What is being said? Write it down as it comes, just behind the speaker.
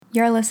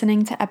You're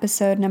listening to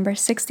episode number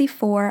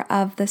 64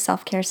 of the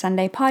Self-Care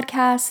Sunday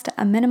podcast,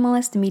 a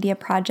minimalist media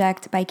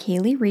project by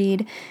Kaylee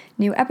Reed.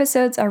 New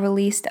episodes are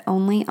released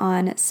only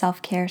on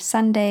Self-Care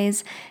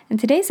Sundays, and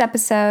today's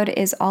episode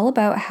is all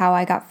about how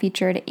I got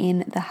featured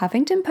in the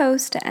Huffington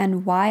Post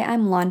and why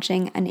I'm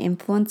launching an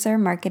influencer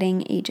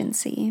marketing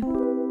agency.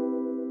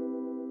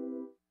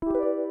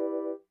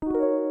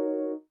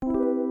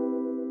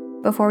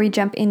 Before we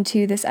jump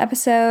into this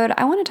episode,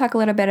 I want to talk a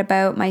little bit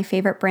about my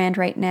favorite brand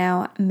right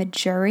now,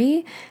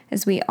 Mejuri.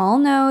 As we all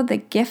know, the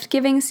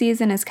gift-giving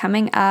season is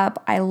coming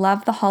up. I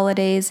love the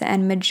holidays,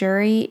 and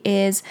Mejuri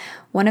is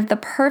one of the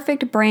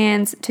perfect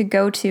brands to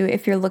go to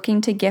if you're looking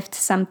to gift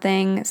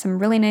something, some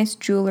really nice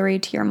jewelry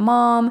to your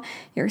mom,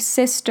 your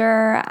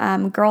sister,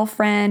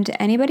 girlfriend,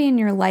 anybody in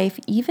your life,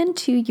 even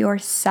to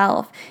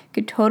yourself. You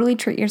could totally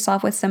treat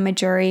yourself with some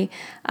Mejuri.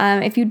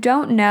 If you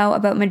don't know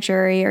about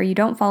Mejuri or you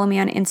don't follow me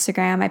on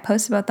Instagram, I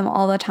post about them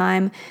all the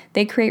time.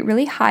 They create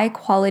really high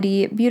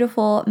quality,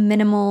 beautiful,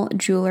 minimal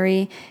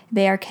jewelry.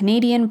 They are a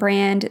Canadian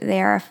brand.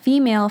 They are a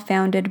female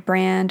founded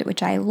brand,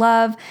 which I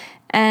love.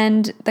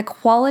 And the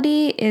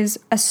quality is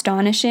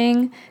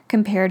astonishing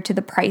compared to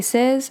the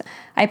prices.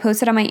 I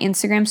posted on my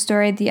Instagram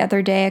story the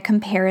other day a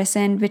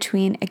comparison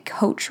between a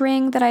Coach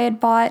ring that I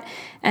had bought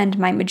and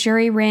my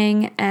Mejuri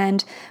ring,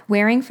 and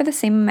wearing for the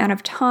same amount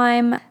of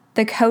time,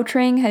 the Coach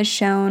ring has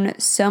shown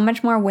so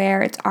much more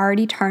wear. It's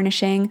already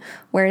tarnishing,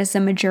 whereas the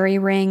Mejuri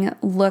ring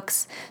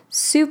looks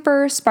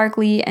super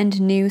sparkly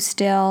and new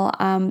still.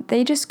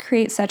 They just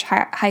create such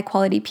high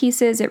quality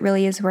pieces. It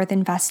really is worth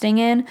investing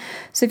in.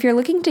 So if you're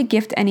looking to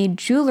gift any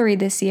jewelry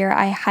this year,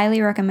 I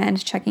highly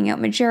recommend checking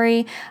out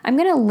Mejuri. I'm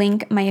going to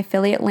link my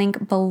affiliate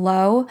link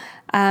below.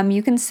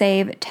 You can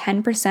save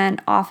 10%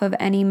 off of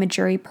any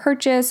Mejuri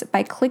purchase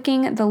by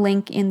clicking the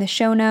link in the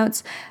show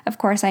notes. Of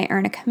course, I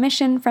earn a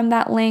commission from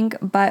that link,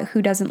 but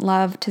who doesn't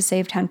love to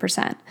save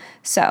 10%?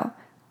 So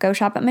go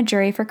shop at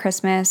Mejuri for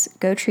Christmas.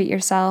 Go treat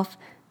yourself.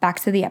 Back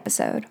to the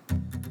episode.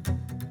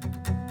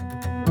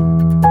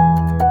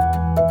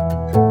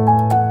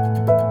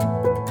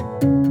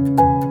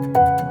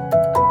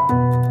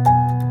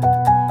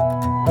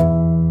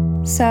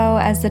 So,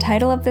 as the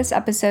title of this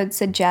episode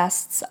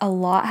suggests, a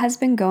lot has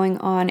been going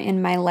on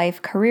in my life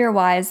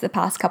career-wise the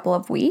past couple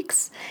of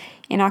weeks.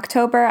 In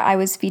October, I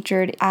was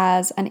featured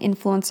as an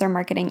influencer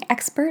marketing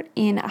expert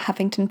in a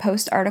Huffington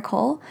Post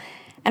article.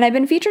 And I've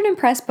been featured in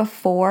press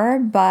before,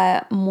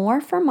 but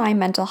more for my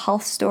mental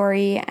health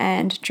story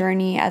and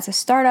journey as a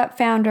startup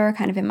founder,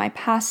 kind of in my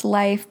past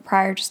life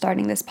prior to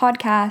starting this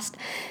podcast.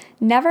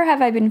 Never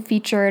have I been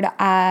featured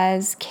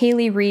as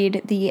Kaylee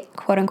Reed, the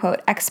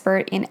quote-unquote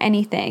expert in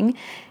anything.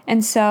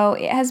 And so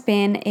it has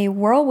been a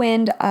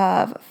whirlwind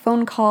of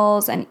phone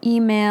calls and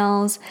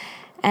emails,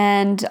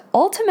 and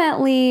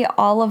ultimately,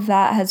 all of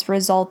that has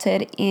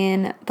resulted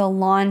in the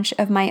launch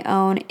of my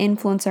own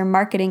influencer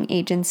marketing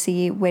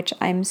agency, which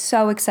I'm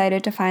so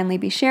excited to finally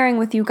be sharing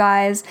with you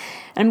guys.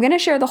 And I'm going to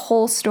share the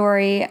whole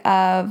story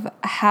of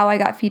how I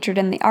got featured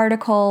in the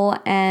article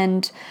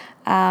and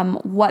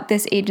what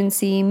this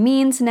agency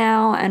means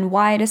now and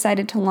why I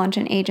decided to launch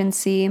an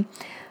agency.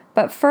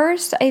 But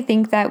first, I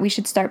think that we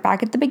should start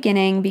back at the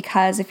beginning,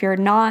 because if you're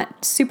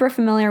not super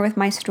familiar with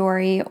my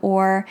story,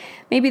 or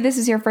maybe this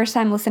is your first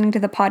time listening to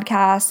the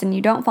podcast and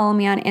you don't follow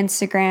me on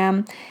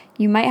Instagram,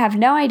 you might have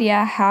no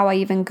idea how I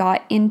even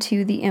got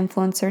into the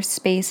influencer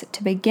space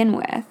to begin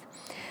with.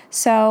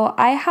 So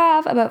I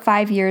have about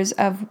 5 years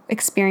of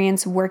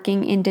experience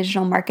working in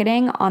digital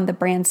marketing on the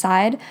brand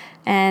side,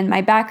 and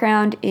my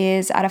background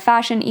is at a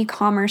fashion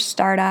e-commerce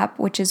startup,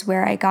 which is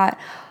where I got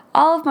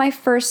all of my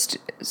first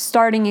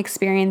starting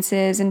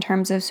experiences in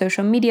terms of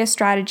social media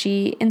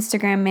strategy,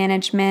 Instagram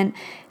management,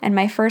 and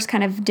my first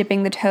kind of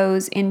dipping the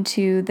toes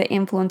into the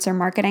influencer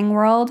marketing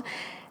world.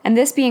 And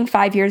this being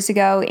 5 years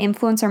ago,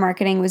 influencer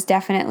marketing was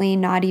definitely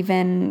not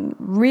even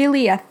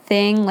really a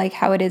thing like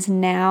how it is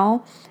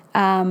now.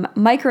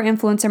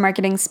 Micro-influencer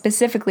marketing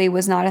specifically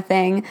was not a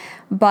thing,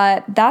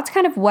 but that's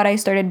kind of what I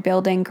started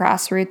building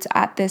grassroots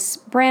at this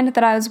brand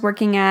that I was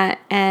working at,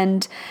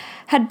 and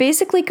had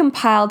basically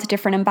compiled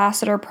different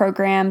ambassador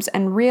programs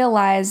and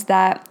realized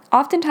that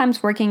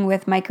oftentimes working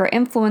with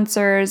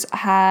micro-influencers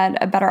had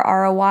a better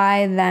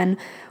ROI than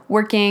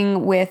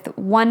working with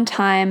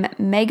one-time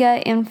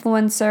mega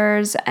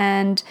influencers,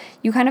 and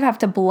you kind of have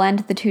to blend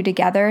the two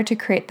together to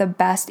create the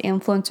best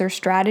influencer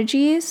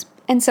strategies.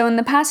 And so in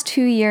the past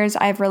 2 years,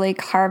 I've really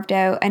carved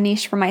out a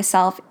niche for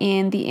myself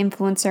in the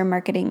influencer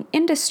marketing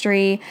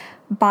industry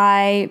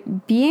by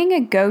being a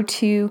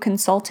go-to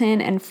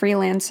consultant and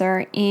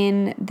freelancer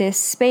in this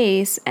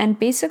space, and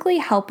basically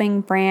helping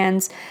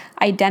brands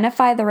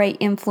identify the right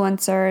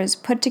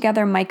influencers, put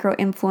together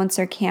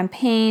micro-influencer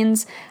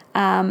campaigns,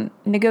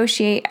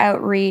 negotiate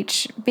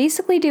outreach,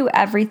 basically do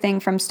everything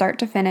from start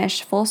to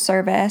finish, full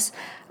service,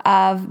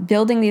 of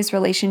building these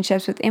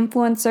relationships with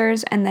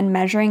influencers and then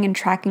measuring and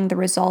tracking the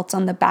results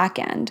on the back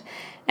end.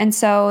 And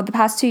so the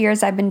past 2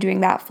 years, I've been doing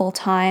that full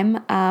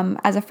time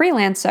as a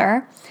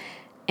freelancer.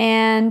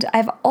 And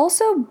I've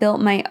also built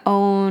my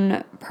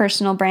own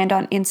personal brand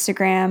on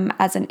Instagram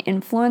as an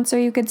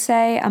influencer, you could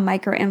say, a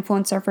micro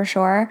influencer for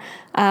sure.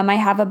 I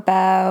have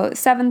about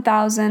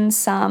 7,000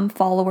 some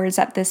followers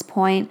at this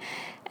point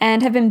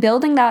and have been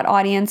building that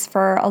audience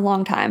for a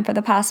long time, for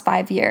the past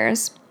 5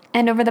 years.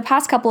 And over the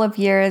past couple of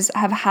years,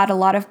 have had a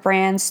lot of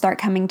brands start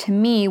coming to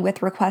me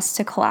with requests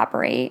to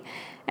collaborate.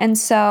 And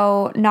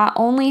so not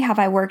only have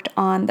I worked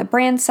on the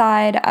brand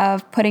side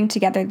of putting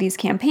together these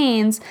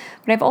campaigns,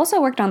 but I've also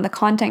worked on the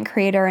content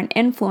creator and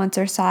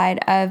influencer side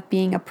of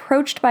being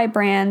approached by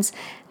brands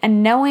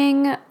and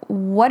knowing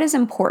what is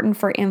important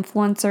for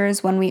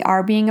influencers when we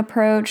are being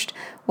approached,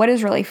 what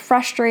is really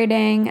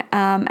frustrating,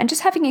 and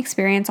just having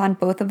experience on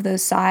both of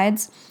those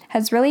sides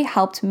has really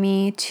helped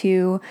me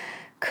to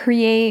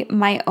create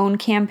my own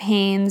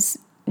campaigns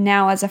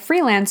now as a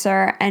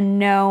freelancer and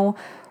know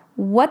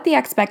what the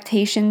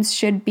expectations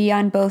should be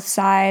on both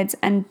sides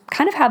and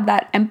kind of have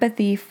that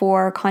empathy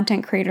for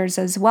content creators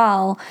as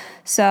well.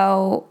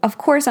 So, of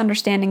course,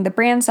 understanding the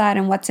brand side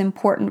and what's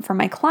important for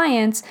my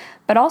clients,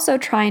 but also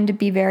trying to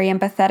be very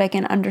empathetic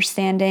and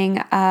understanding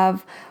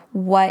of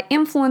what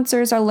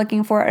influencers are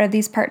looking for out of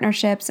these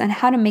partnerships and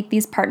how to make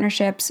these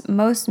partnerships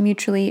most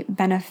mutually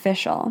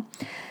beneficial.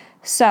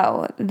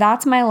 So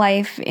that's my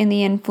life in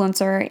the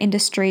influencer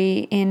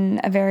industry in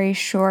a very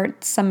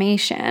short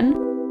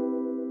summation.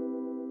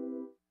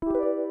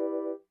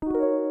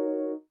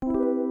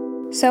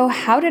 So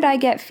how did I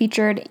get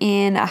featured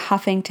in a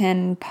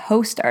Huffington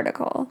Post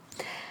article?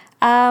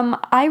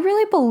 I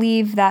really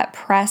believe that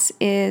press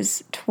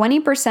is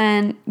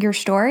 20% your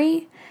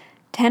story,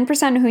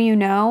 10% who you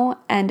know,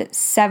 and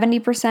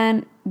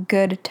 70%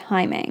 good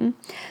timing.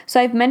 So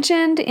I've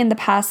mentioned in the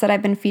past that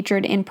I've been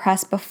featured in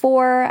press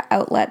before,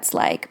 outlets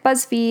like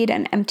BuzzFeed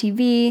and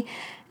MTV,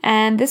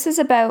 and this is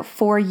about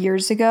 4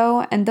 years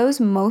ago, and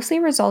those mostly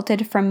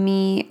resulted from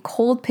me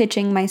cold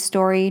pitching my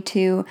story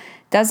to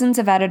dozens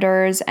of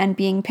editors and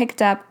being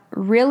picked up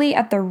really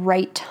at the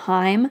right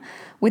time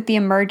with the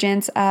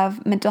emergence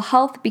of mental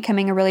health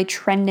becoming a really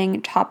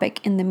trending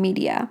topic in the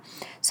media.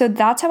 So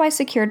that's how I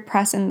secured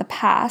press in the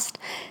past.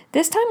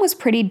 This time was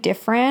pretty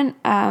different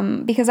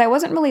because I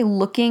wasn't really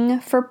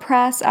looking for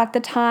press at the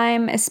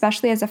time,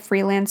 especially as a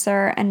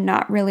freelancer and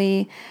not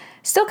really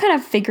still kind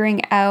of figuring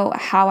out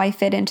how I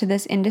fit into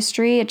this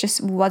industry. It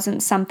just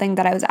wasn't something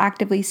that I was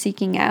actively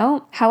seeking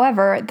out.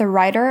 However, the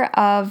writer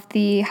of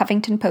the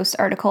Huffington Post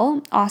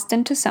article,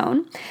 Austin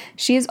Tassone,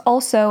 she is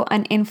also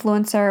an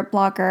influencer,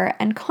 blogger,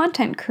 and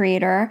content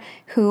creator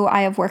who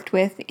I have worked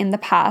with in the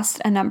past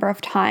a number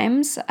of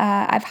times.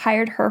 I've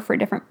hired her for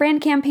different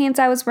brand campaigns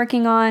I was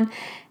working on,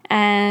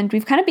 and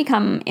we've kind of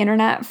become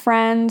internet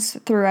friends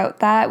throughout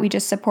that. We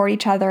just support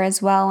each other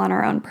as well on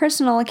our own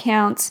personal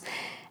accounts.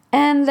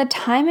 And the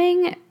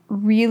timing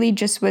really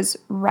just was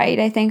right,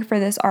 I think, for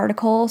this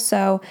article.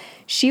 So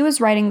she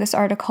was writing this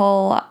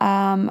article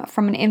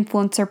from an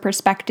influencer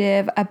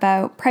perspective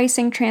about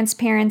pricing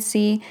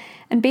transparency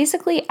and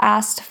basically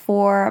asked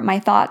for my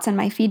thoughts and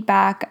my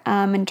feedback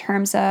in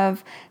terms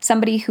of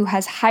somebody who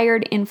has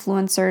hired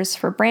influencers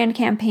for brand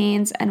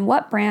campaigns and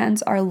what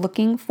brands are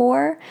looking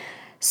for.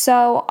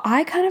 So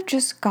I kind of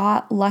just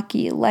got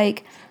lucky.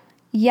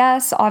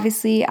 Yes,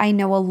 obviously, I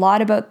know a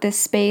lot about this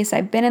space.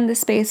 I've been in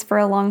this space for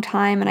a long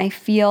time, and I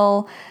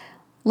feel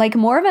like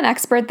more of an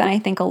expert than I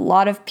think a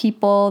lot of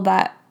people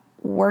that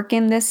work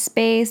in this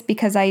space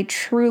because I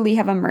truly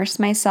have immersed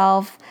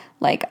myself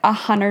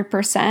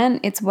 100%.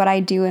 It's what I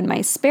do in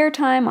my spare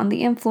time on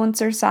the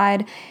influencer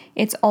side.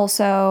 It's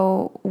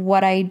also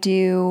what I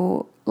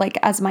do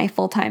as my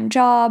full-time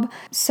job.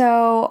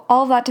 So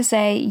all of that to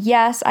say,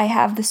 yes, I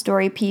have the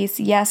story piece.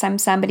 Yes, I'm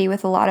somebody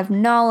with a lot of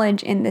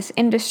knowledge in this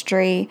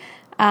industry.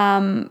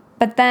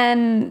 But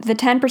then the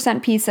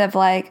 10% piece of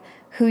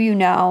who you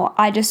know,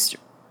 I just,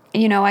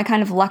 I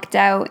kind of lucked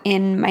out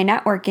in my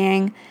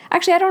networking.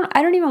 Actually,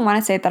 I don't even want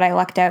to say that I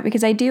lucked out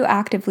because I do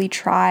actively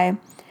try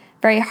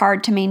very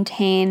hard to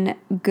maintain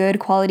good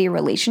quality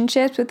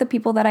relationships with the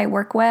people that I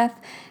work with.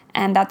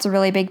 And that's a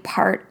really big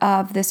part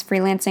of this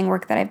freelancing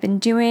work that I've been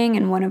doing.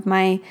 And one of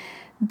my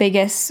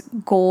biggest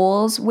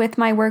goals with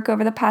my work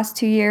over the past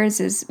 2 years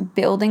is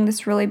building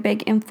this really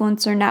big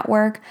influencer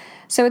network.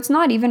 So it's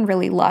not even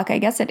really luck. I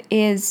guess it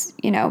is,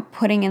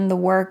 putting in the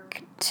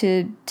work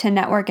to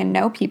network and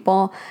know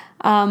people.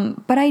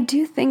 But I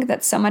do think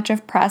that so much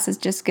of press is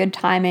just good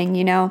timing.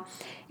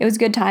 It was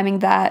good timing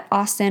that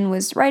Austin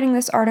was writing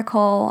this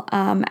article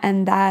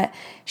and that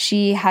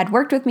she had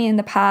worked with me in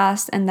the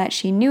past and that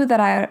she knew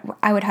that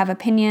I would have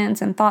opinions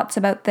and thoughts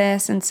about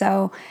this. And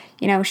so,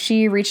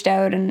 she reached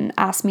out and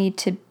asked me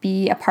to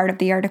be a part of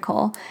the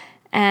article.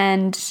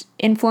 And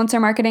influencer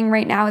marketing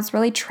right now is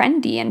really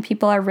trendy and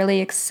people are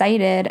really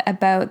excited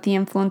about the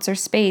influencer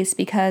space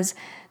because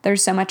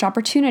there's so much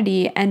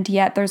opportunity and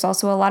yet there's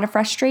also a lot of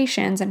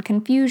frustrations and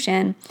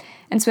confusion.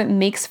 And so it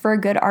makes for a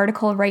good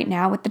article right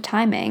now with the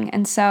timing.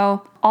 And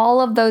so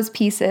all of those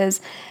pieces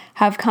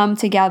have come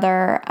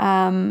together,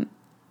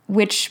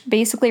 which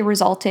basically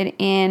resulted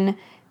in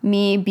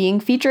me being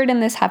featured in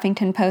this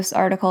Huffington Post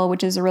article,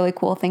 which is a really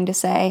cool thing to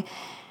say.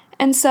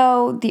 And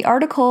so the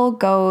article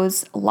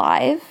goes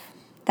live.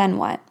 Then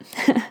what?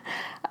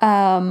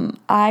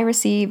 I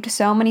received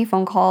so many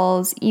phone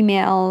calls,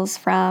 emails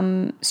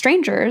from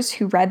strangers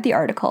who read the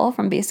article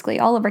from basically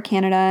all over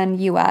Canada and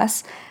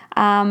US,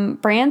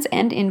 brands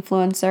and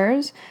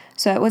influencers.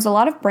 So it was a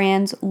lot of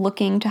brands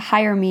looking to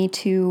hire me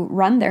to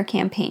run their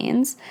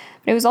campaigns.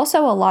 But it was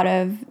also a lot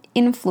of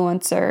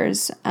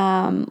influencers,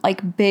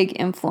 like big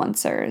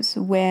influencers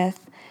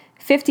with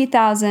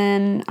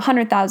 50,000,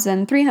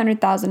 100,000,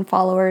 300,000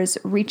 followers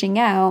reaching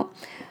out,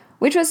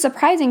 which was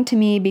surprising to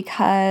me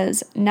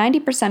because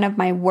 90% of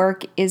my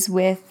work is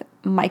with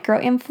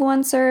micro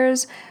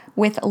influencers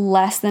with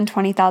less than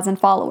 20,000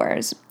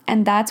 followers.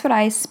 And that's what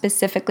I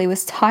specifically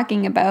was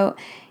talking about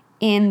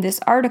in this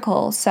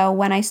article. So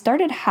when I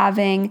started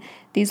having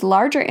these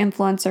larger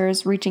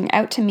influencers reaching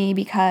out to me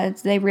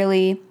because they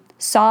really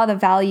saw the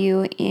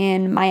value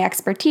in my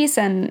expertise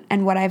and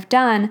what I've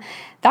done,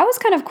 that was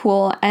kind of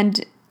cool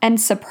and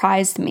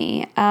surprised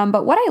me.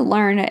 But what I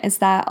learned is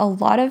that a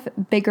lot of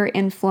bigger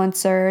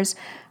influencers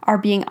are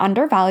being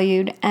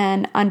undervalued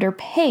and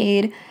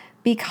underpaid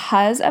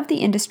because of the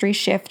industry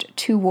shift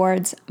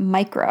towards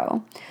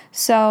micro.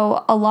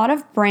 So a lot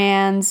of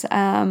brands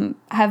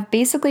have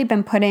basically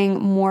been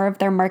putting more of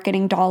their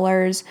marketing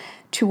dollars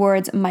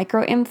towards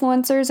micro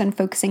influencers and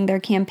focusing their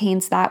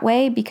campaigns that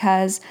way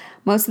because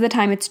most of the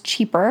time it's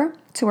cheaper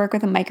to work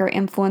with a micro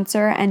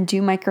influencer and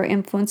do micro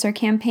influencer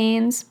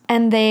campaigns.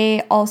 And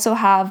they also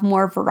have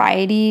more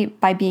variety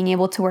by being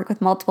able to work with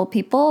multiple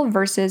people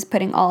versus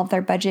putting all of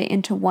their budget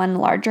into one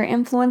larger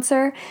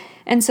influencer.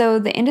 And so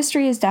the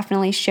industry is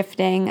definitely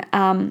shifting,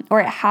 or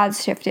it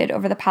has shifted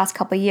over the past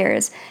couple of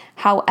years.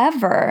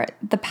 However,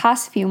 the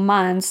past few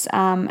months,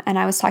 and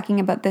I was talking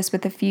about this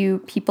with a few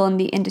people in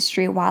the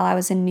industry while I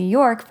was in New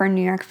York for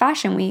New York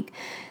Fashion Week,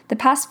 the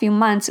past few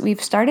months,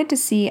 we've started to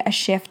see a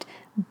shift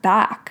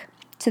back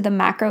to the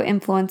macro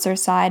influencer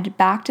side,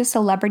 back to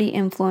celebrity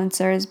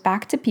influencers,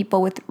 back to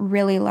people with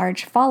really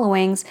large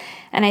followings.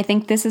 And I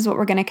think this is what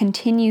we're going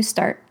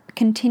to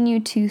continue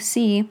to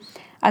see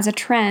as a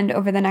trend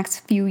over the next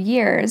few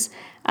years,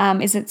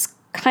 is it's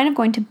kind of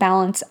going to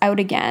balance out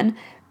again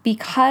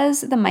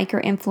because the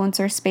micro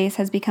influencer space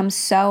has become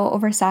so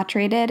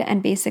oversaturated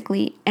and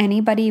basically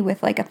anybody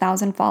with like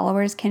 1,000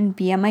 followers can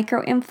be a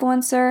micro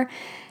influencer.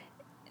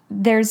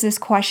 There's this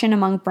question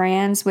among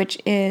brands,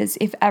 which is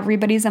if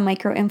everybody's a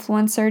micro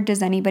influencer,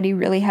 does anybody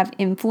really have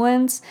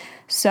influence?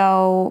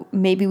 So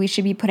maybe we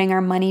should be putting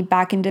our money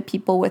back into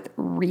people with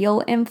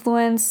real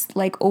influence,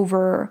 like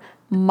over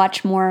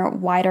much more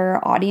wider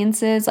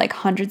audiences, like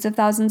hundreds of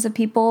thousands of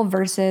people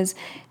versus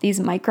these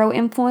micro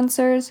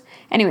influencers.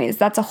 Anyways,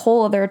 that's a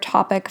whole other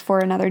topic for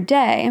another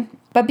day.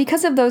 But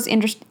because of those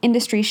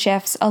industry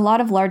shifts, a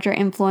lot of larger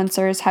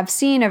influencers have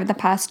seen over the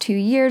past 2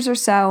 years or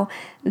so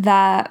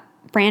that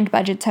brand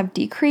budgets have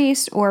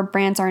decreased, or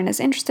brands aren't as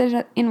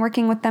interested in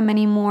working with them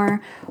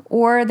anymore,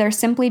 or they're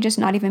simply just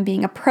not even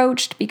being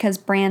approached because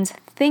brands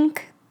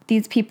think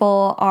these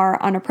people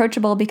are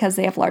unapproachable because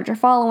they have larger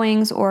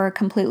followings or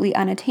completely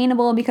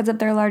unattainable because of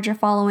their larger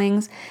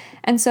followings.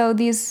 And so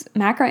these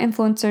macro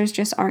influencers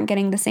just aren't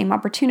getting the same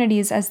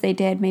opportunities as they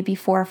did maybe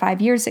 4 or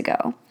 5 years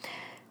ago.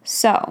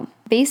 So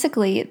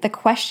basically, the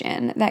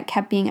question that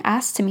kept being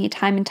asked to me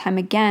time and time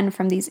again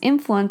from these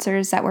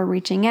influencers that were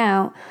reaching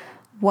out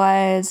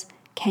was,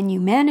 can you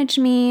manage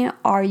me?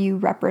 Are you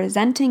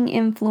representing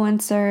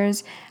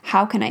influencers?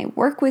 How can I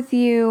work with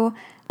you?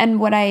 And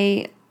what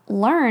I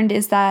learned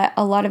is that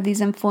a lot of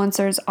these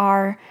influencers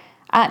are,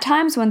 at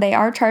times when they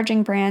are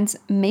charging brands,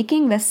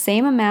 making the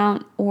same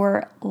amount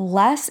or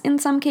less in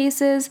some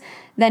cases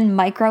than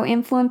micro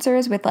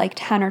influencers with like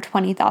 10 or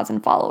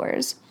 20,000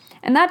 followers.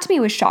 And that to me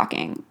was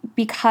shocking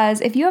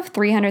because if you have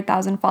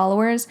 300,000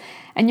 followers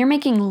and you're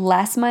making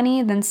less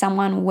money than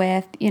someone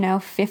with,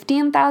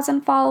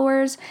 15,000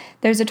 followers,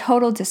 there's a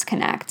total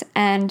disconnect.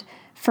 And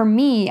for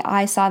me,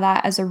 I saw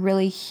that as a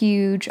really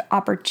huge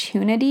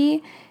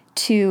opportunity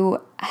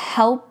to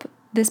help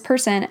this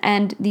person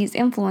and these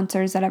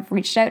influencers that have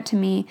reached out to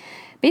me,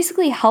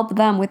 basically help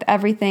them with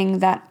everything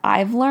that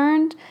I've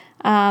learned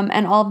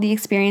and all of the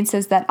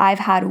experiences that I've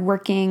had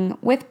working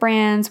with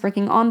brands,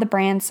 working on the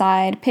brand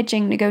side,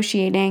 pitching,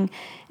 negotiating,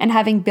 and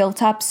having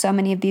built up so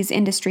many of these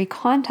industry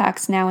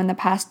contacts now in the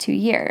past 2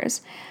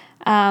 years.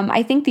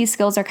 I think these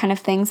skills are kind of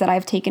things that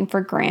I've taken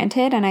for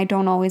granted, and I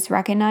don't always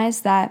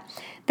recognize that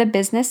the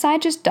business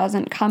side just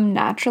doesn't come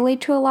naturally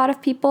to a lot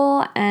of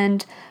people,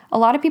 and a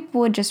lot of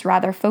people would just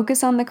rather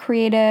focus on the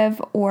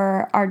creative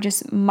or are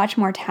just much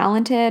more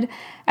talented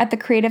at the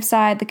creative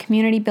side, the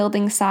community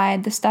building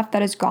side, the stuff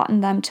that has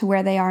gotten them to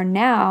where they are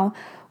now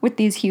with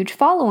these huge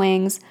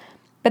followings.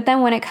 But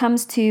then when it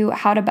comes to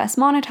how to best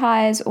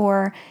monetize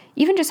or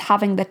even just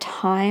having the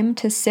time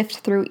to sift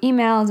through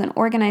emails and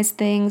organize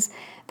things,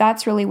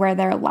 that's really where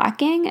they're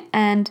lacking.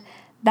 And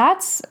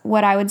that's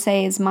what I would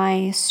say is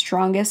my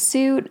strongest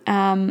suit,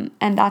 and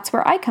that's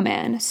where I come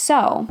in.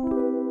 So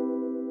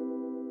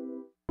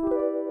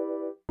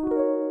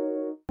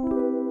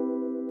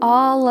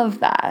all of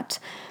that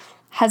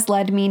has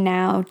led me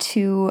now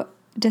to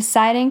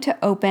deciding to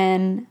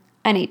open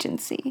an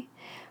agency,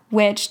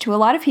 which to a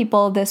lot of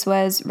people, this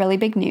was really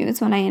big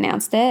news when I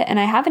announced it. And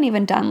I haven't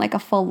even done like a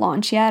full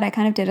launch yet. I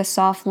kind of did a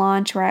soft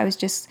launch where I was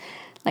just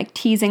like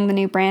teasing the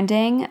new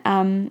branding.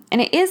 And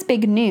it is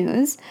big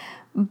news,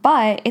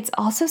 but it's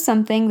also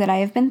something that I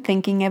have been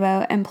thinking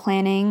about and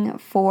planning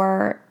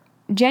for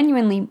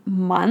genuinely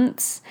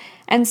months.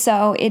 And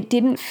so it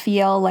didn't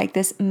feel like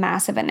this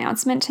massive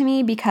announcement to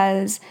me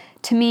because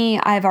to me,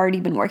 I've already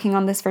been working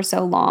on this for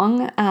so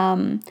long.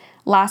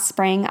 Last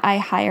spring, I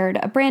hired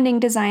a branding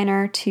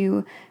designer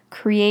to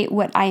create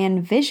what I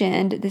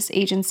envisioned this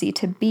agency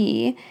to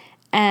be.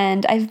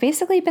 And I've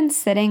basically been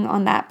sitting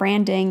on that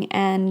branding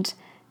and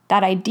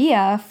that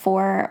idea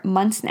for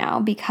months now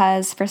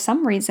because for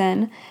some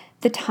reason,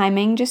 the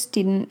timing just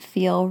didn't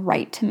feel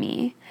right to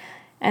me.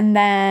 And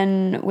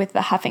then with the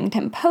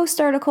Huffington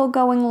Post article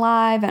going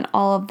live and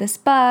all of this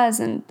buzz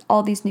and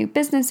all these new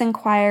business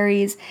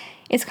inquiries,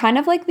 it's kind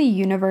of like the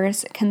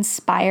universe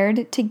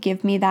conspired to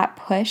give me that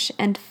push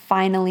and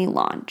finally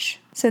launch.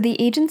 So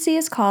the agency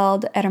is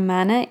called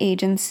Hermana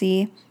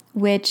Agency,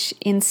 which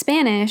in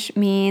Spanish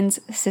means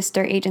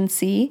sister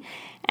agency.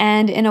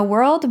 And in a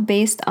world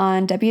based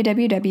on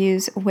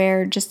WWWs,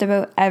 where just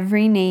about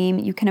every name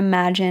you can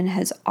imagine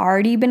has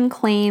already been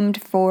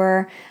claimed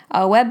for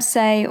a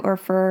website or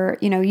for,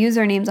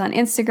 usernames on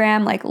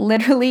Instagram, like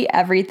literally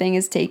everything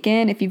is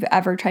taken. If you've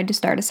ever tried to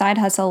start a side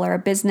hustle or a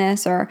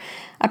business or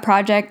a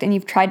project and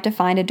you've tried to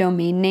find a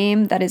domain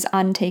name that is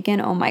untaken,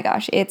 oh my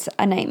gosh, it's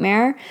a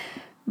nightmare.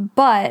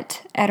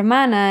 But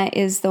Hermana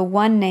is the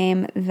one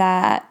name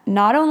that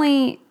not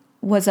only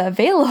was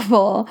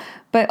available,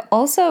 but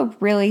also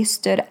really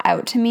stood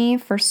out to me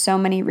for so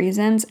many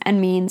reasons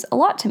and means a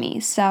lot to me.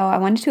 So I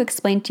wanted to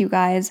explain to you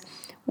guys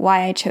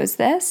why I chose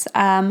this.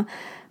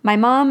 My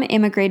mom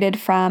immigrated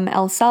from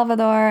El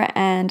Salvador,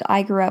 and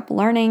I grew up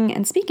learning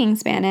and speaking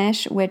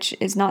Spanish, which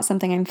is not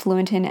something I'm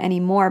fluent in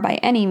anymore by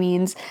any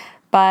means,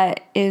 but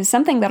is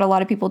something that a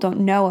lot of people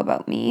don't know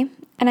about me.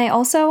 And I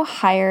also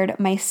hired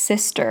my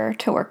sister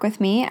to work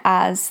with me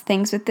as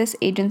things with this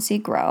agency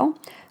grow.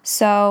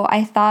 So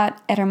I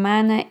thought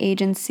Hermana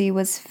Agency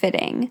was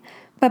fitting.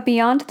 But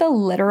beyond the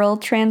literal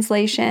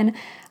translation,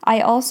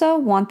 I also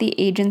want the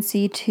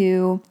agency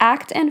to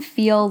act and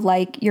feel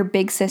like your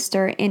big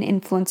sister in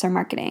influencer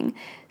marketing.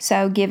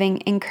 So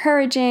giving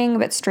encouraging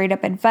but straight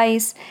up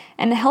advice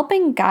and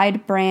helping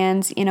guide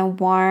brands in a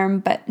warm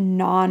but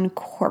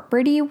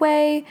non-corporate-y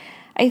way.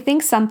 I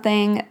think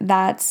something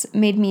that's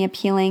made me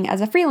appealing as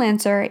a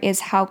freelancer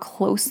is how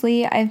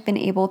closely I've been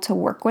able to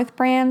work with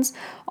brands,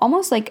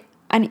 almost like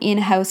an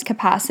in-house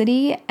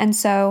capacity. And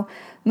so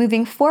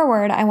moving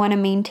forward, I want to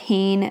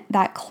maintain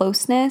that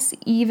closeness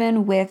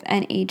even with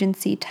an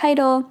agency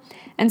title.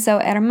 And so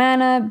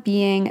Hermana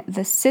being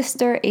the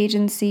sister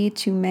agency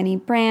to many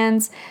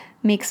brands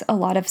makes a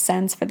lot of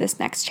sense for this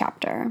next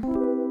chapter.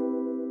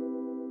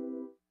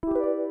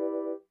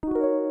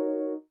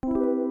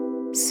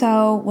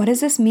 So what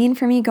does this mean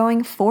for me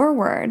going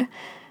forward?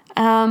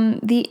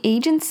 The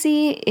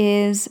agency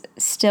is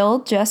still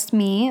just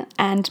me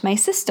and my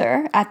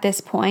sister at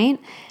this point,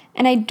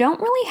 and I don't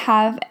really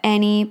have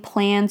any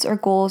plans or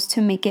goals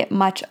to make it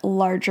much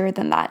larger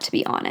than that, to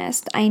be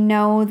honest. I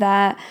know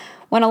that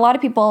when a lot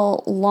of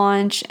people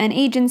launch an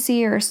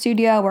agency or a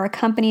studio or a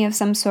company of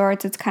some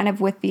sorts, it's kind of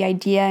with the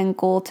idea and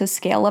goal to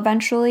scale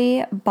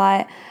eventually,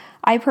 but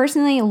I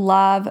personally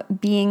love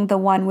being the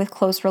one with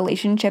close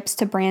relationships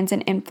to brands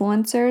and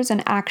influencers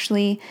and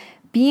actually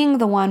being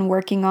the one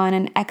working on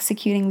and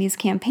executing these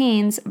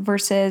campaigns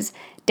versus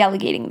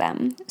delegating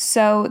them.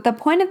 So the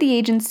point of the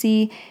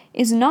agency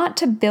is not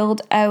to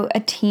build out a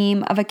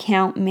team of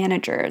account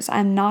managers.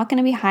 I'm not going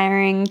to be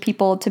hiring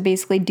people to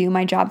basically do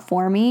my job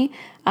for me.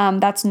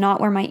 That's not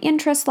where my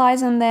interest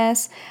lies in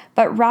this,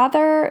 but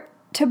rather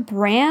to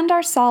brand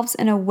ourselves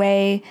in a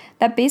way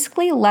that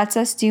basically lets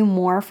us do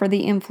more for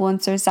the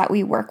influencers that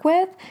we work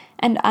with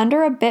and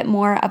under a bit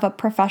more of a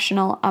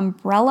professional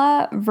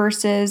umbrella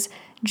versus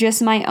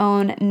just my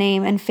own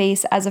name and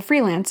face as a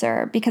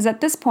freelancer. Because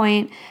at this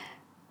point,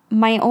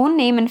 my own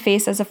name and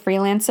face as a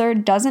freelancer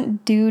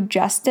doesn't do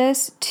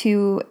justice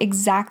to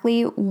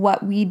exactly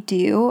what we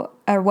do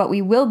or what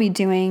we will be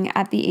doing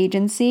at the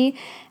agency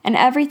and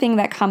everything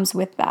that comes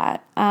with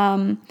that.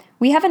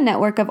 We have a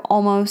network of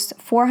almost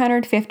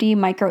 450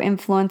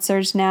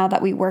 micro-influencers now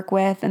that we work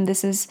with, and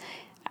this is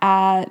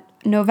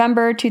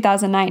November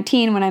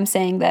 2019 when I'm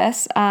saying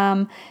this.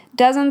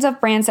 Dozens of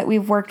brands that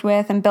we've worked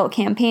with and built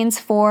campaigns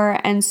for,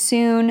 and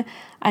soon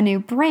a new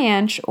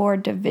branch or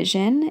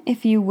division,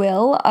 if you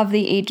will, of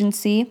the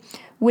agency,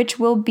 which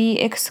will be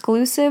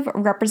exclusive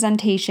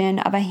representation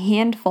of a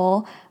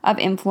handful of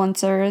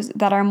influencers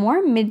that are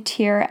more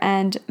mid-tier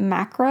and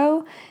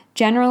macro,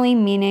 generally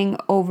meaning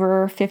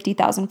over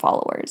 50,000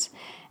 followers.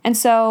 And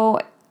so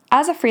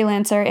as a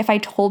freelancer, if I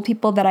told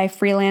people that I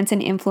freelance in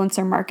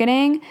influencer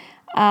marketing,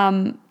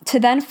 to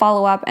then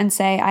follow up and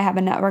say, I have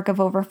a network of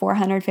over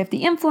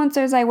 450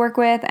 influencers I work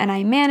with, and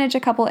I manage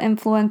a couple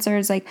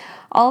influencers, like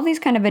all of these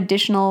kind of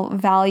additional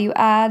value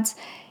adds,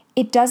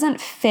 it doesn't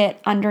fit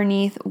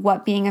underneath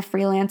what being a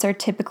freelancer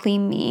typically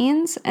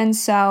means. And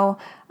so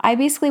I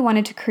basically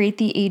wanted to create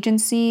the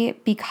agency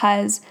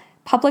because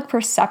public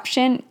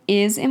perception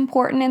is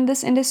important in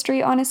this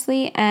industry,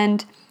 honestly.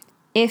 And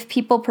if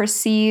people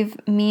perceive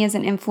me as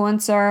an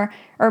influencer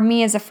or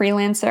me as a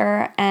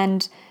freelancer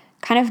and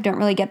kind of don't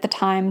really get the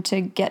time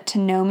to get to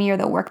know me or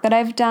the work that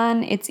I've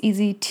done, it's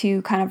easy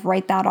to kind of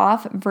write that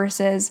off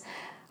versus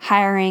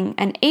hiring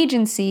an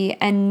agency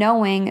and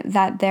knowing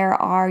that there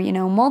are,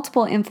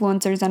 multiple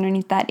influencers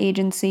underneath that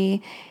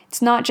agency.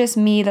 It's not just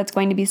me that's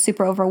going to be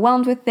super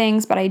overwhelmed with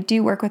things, but I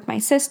do work with my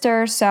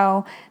sister,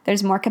 so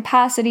there's more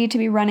capacity to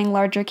be running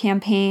larger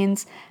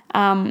campaigns.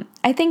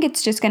 I think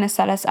it's just going to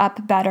set us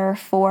up better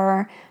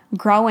for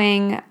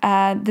growing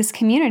this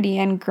community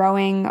and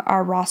growing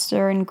our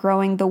roster and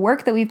growing the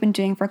work that we've been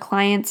doing for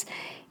clients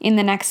in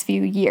the next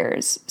few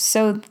years.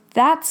 So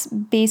that's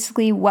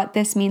basically what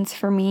this means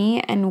for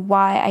me and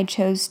why I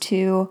chose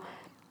to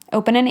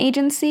open an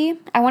agency.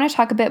 I want to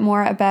talk a bit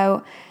more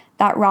about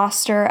that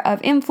roster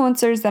of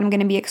influencers that I'm going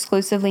to be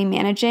exclusively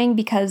managing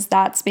because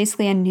that's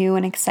basically a new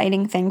and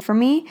exciting thing for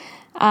me.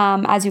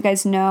 As you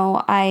guys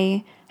know,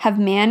 I have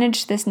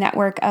managed this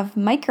network of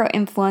micro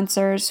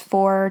influencers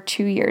for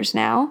 2 years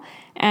now,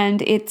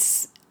 and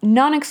it's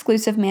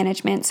non-exclusive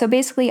management. So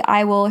basically,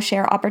 I will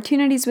share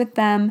opportunities with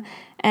them,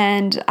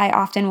 and I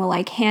often will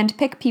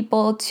handpick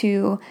people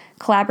to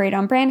collaborate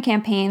on brand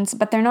campaigns,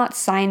 but they're not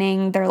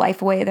signing their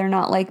life away. They're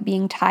not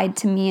being tied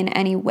to me in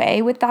any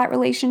way with that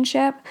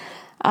relationship.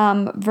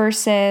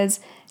 Versus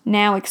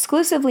now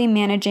exclusively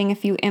managing a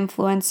few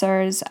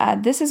influencers.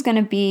 This is going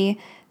to be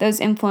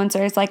those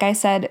influencers, like I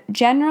said,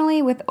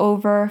 generally with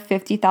over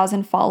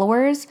 50,000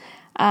 followers,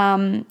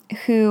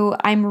 who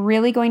I'm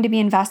really going to be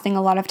investing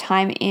a lot of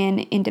time in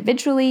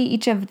individually,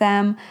 each of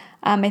them.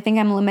 I think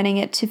I'm limiting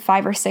it to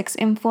 5 or 6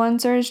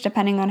 influencers,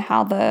 depending on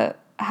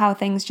how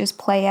things just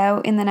play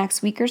out in the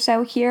next week or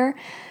so here.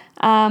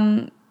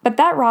 But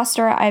that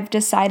roster I've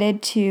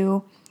decided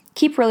to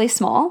keep really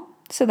small,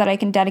 so that I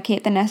can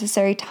dedicate the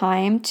necessary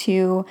time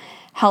to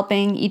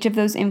helping each of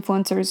those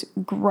influencers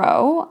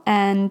grow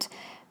and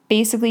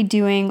basically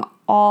doing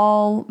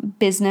all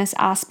business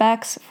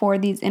aspects for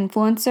these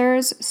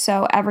influencers.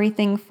 So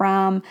everything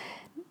from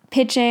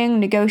pitching,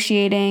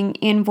 negotiating,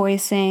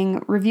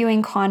 invoicing,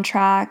 reviewing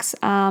contracts,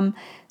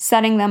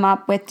 setting them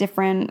up with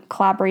different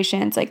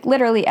collaborations,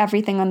 literally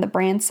everything on the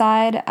brand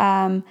side,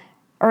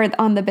 or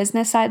on the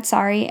business side,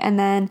 and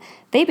then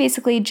they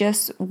basically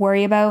just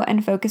worry about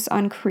and focus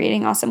on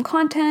creating awesome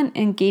content,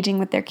 engaging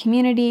with their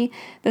community,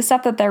 the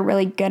stuff that they're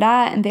really good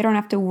at, and they don't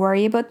have to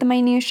worry about the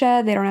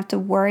minutia, they don't have to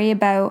worry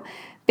about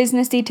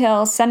business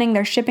details, sending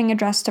their shipping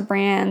address to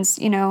brands,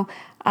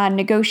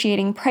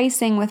 negotiating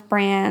pricing with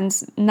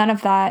brands. None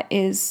of that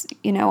is,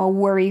 a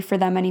worry for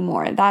them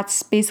anymore.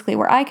 That's basically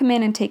where I come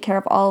in and take care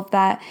of all of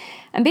that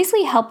and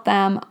basically help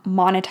them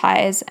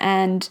monetize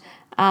and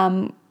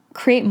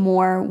create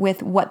more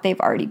with what they've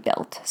already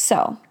built.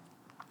 So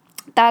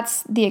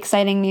that's the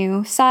exciting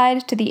new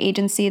side to the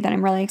agency that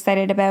I'm really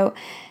excited about.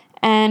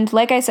 And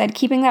like I said,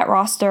 keeping that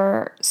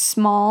roster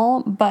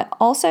small, but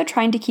also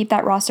trying to keep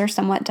that roster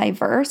somewhat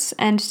diverse.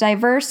 And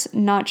diverse,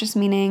 not just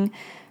meaning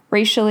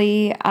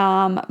racially,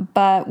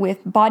 but with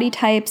body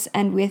types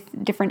and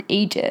with different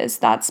ages.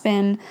 That's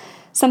been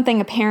something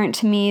apparent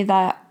to me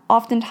that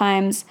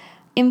oftentimes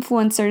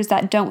influencers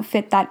that don't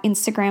fit that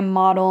Instagram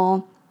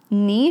model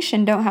niche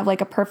and don't have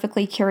a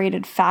perfectly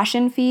curated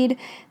fashion feed,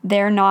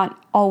 they're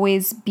not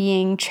always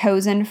being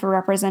chosen for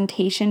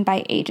representation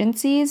by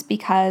agencies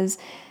because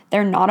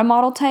they're not a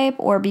model type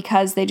or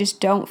because they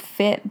just don't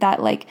fit that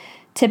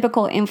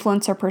typical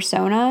influencer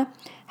persona.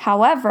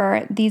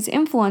 However, these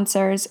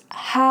influencers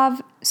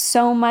have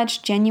so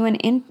much genuine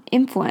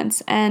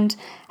influence and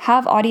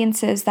have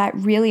audiences that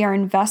really are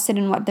invested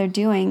in what they're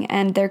doing,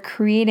 and they're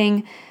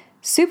creating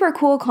super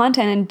cool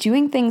content and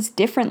doing things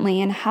differently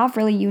and have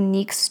really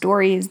unique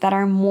stories that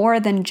are more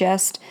than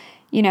just,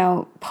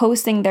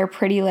 posting their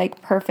pretty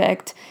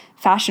perfect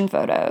fashion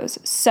photos.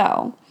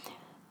 So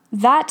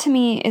that to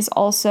me is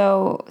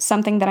also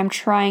something that I'm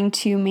trying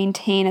to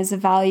maintain as a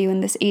value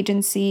in this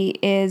agency,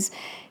 is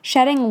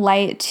shedding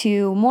light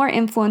to more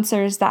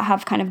influencers that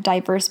have kind of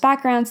diverse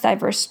backgrounds,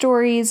 diverse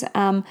stories,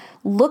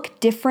 look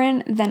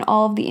different than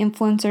all of the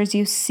influencers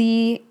you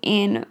see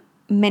in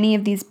many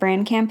of these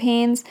brand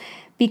campaigns.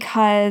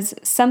 Because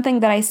something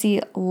that I see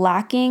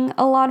lacking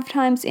a lot of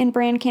times in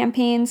brand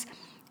campaigns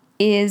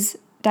is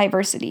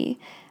diversity.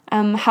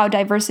 How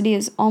diversity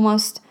is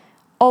almost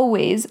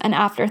always an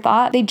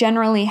afterthought. They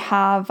generally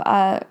have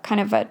a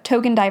kind of a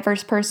token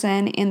diverse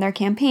person in their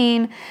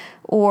campaign,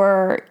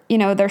 or,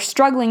 they're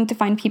struggling to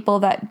find people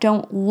that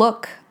don't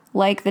look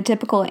like the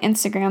typical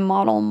Instagram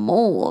model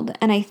mold.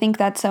 And I think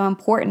that's so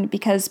important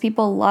because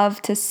people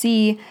love to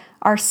see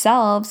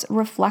ourselves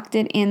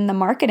reflected in the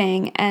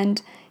marketing,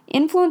 and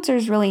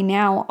influencers really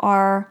now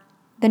are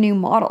the new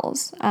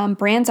models.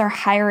 Brands are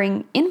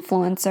hiring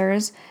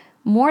influencers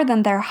more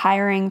than they're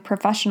hiring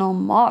professional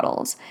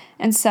models.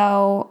 And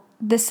so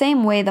the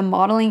same way the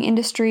modeling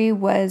industry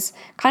was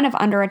kind of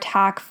under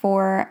attack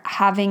for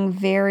having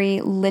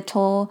very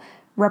little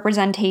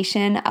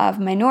representation of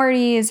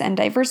minorities and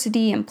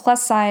diversity and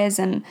plus size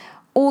and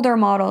older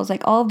models,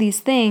 like all of these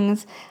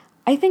things,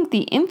 I think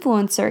the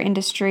influencer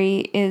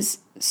industry is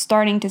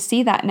starting to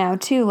see that now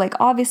too. Like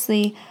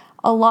obviously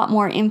a lot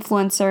more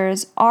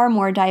influencers are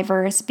more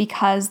diverse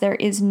because there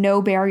is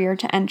no barrier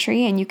to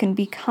entry and you can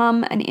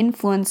become an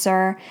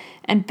influencer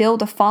and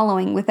build a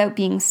following without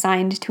being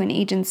signed to an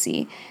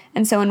agency.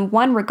 And so in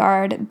one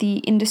regard, the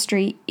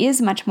industry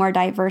is much more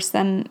diverse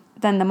than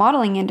the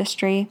modeling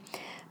industry.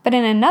 But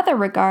in another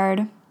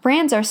regard,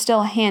 brands are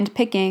still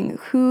handpicking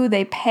who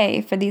they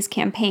pay for these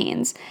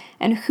campaigns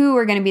and who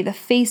are going to be the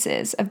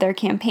faces of their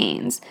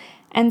campaigns.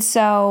 And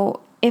so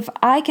if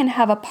I can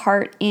have a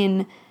part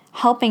in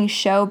helping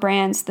show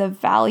brands the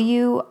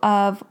value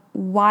of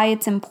why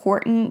it's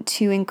important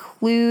to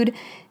include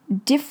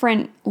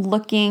different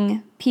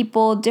looking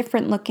people,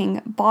 different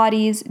looking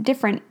bodies,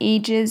 different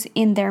ages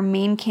in their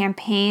main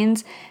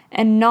campaigns,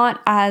 and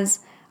not as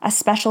a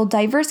special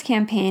diverse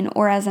campaign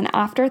or as an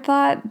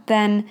afterthought,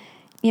 then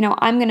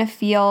I'm going to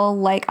feel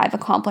like I've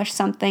accomplished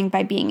something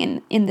by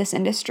being in this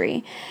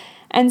industry.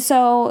 And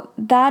so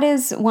that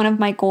is one of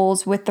my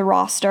goals with the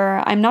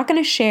roster. I'm not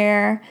going to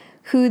share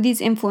who these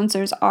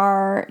influencers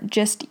are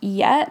just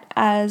yet,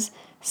 as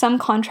some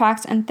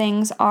contracts and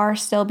things are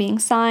still being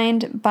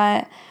signed,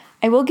 but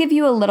I will give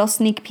you a little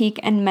sneak peek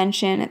and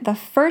mention the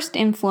first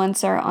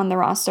influencer on the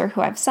roster who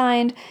I've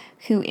signed,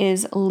 who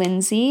is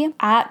Lindsay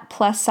at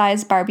Plus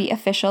Size Barbie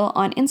Official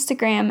on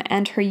Instagram,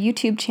 and her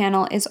YouTube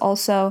channel is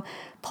also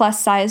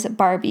Plus Size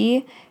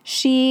Barbie.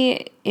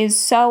 She is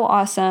so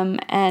awesome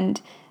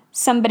and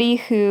somebody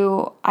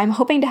who I'm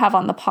hoping to have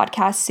on the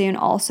podcast soon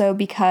also,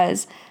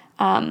 because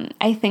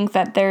I think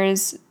that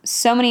there's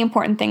so many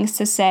important things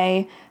to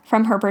say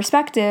from her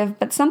perspective,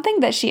 but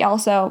something that she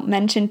also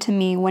mentioned to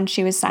me when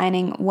she was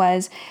signing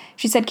was,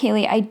 she said,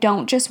 Kaylee, I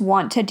don't just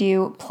want to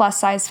do plus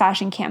size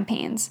fashion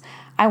campaigns.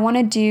 I want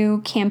to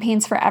do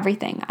campaigns for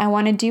everything. I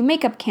want to do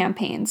makeup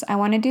campaigns. I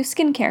want to do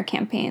skincare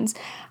campaigns.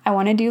 I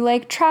want to do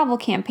like travel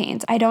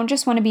campaigns. I don't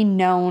just want to be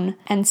known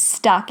and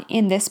stuck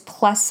in this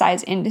plus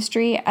size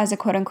industry as a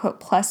quote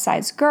unquote plus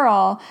size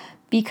girl,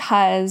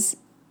 because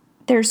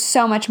there's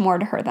so much more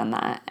to her than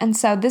that. And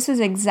so this is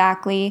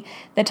exactly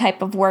the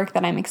type of work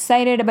that I'm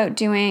excited about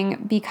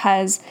doing,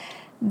 because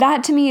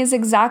that to me is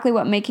exactly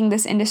what making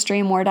this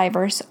industry more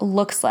diverse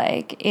looks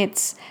like.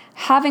 It's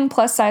having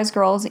plus size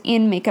girls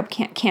in makeup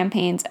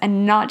campaigns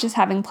and not just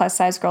having plus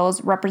size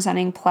girls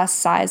representing plus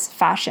size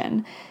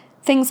fashion,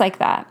 things like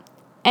that.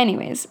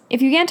 Anyways,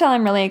 if you can't tell,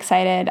 I'm really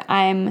excited.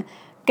 I'm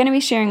going to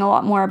be sharing a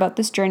lot more about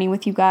this journey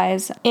with you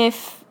guys.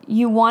 If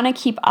you want to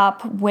keep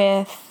up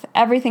with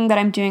everything that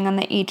I'm doing on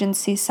the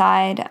agency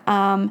side,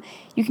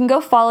 you can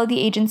go follow the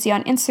agency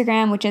on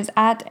Instagram, which is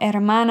at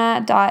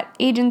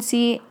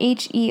hermana.agency,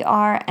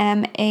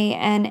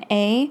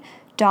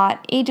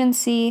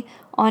 hermana.agency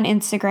on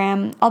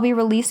Instagram. I'll be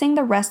releasing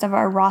the rest of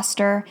our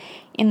roster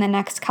in the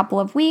next couple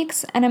of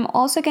weeks, and I'm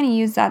also going to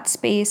use that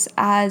space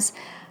as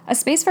a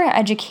space for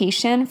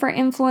education for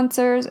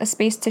influencers, a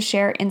space to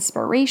share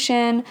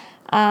inspiration.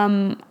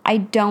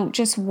 I don't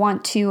just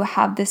want to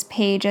have this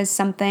page as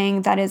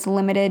something that is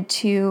limited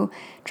to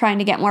trying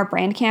to get more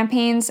brand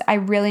campaigns. I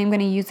really am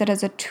going to use it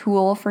as a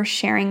tool for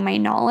sharing my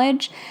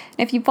knowledge.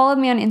 And if you followed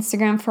me on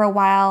Instagram for a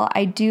while,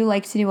 I do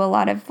like to do a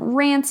lot of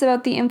rants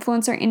about the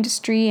influencer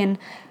industry, and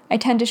I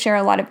tend to share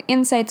a lot of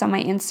insights on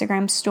my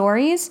Instagram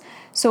stories.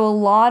 So a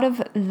lot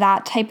of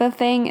that type of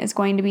thing is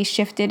going to be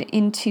shifted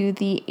into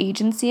the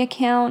agency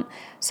account.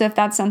 So if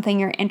that's something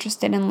you're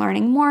interested in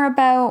learning more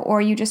about,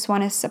 or you just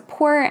want to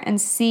support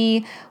and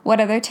see what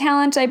other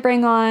talent I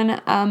bring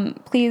on,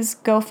 please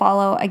go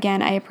follow.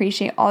 Again, I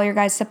appreciate all your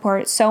guys'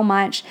 support so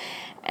much.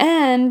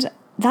 And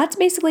that's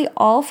basically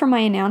all for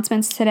my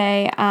announcements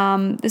today.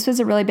 This was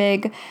a really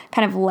big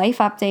kind of life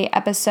update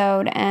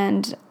episode,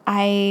 and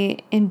I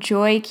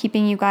enjoy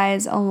keeping you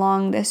guys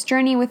along this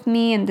journey with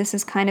me, and this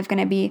is kind of going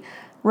to be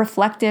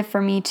reflective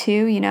for me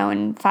too.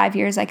 In 5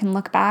 years I can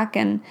look back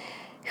and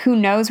who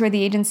knows where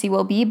the agency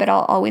will be, but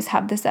I'll always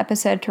have this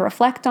episode to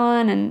reflect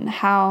on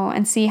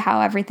and see how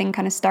everything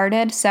kind of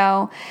started.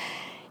 So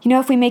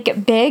if we make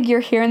it big, you're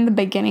here in the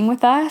beginning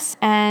with us.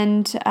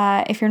 And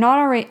if you're not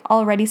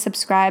already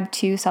subscribed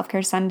to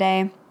Self-Care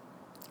Sunday,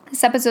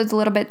 this episode's a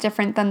little bit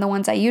different than the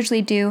ones I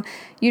usually do.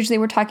 Usually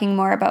we're talking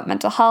more about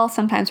mental health.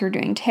 Sometimes we're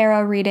doing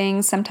tarot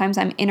readings. Sometimes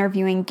I'm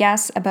interviewing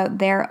guests about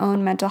their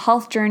own mental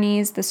health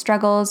journeys, the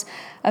struggles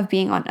of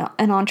being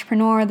an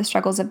entrepreneur, the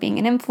struggles of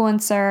being an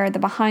influencer, the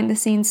behind the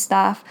scenes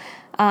stuff.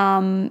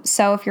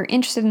 So if you're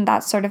interested in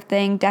that sort of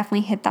thing,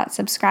 definitely hit that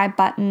subscribe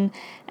button.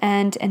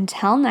 And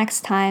until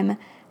next time,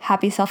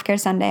 happy Self-Care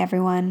Sunday,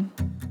 everyone.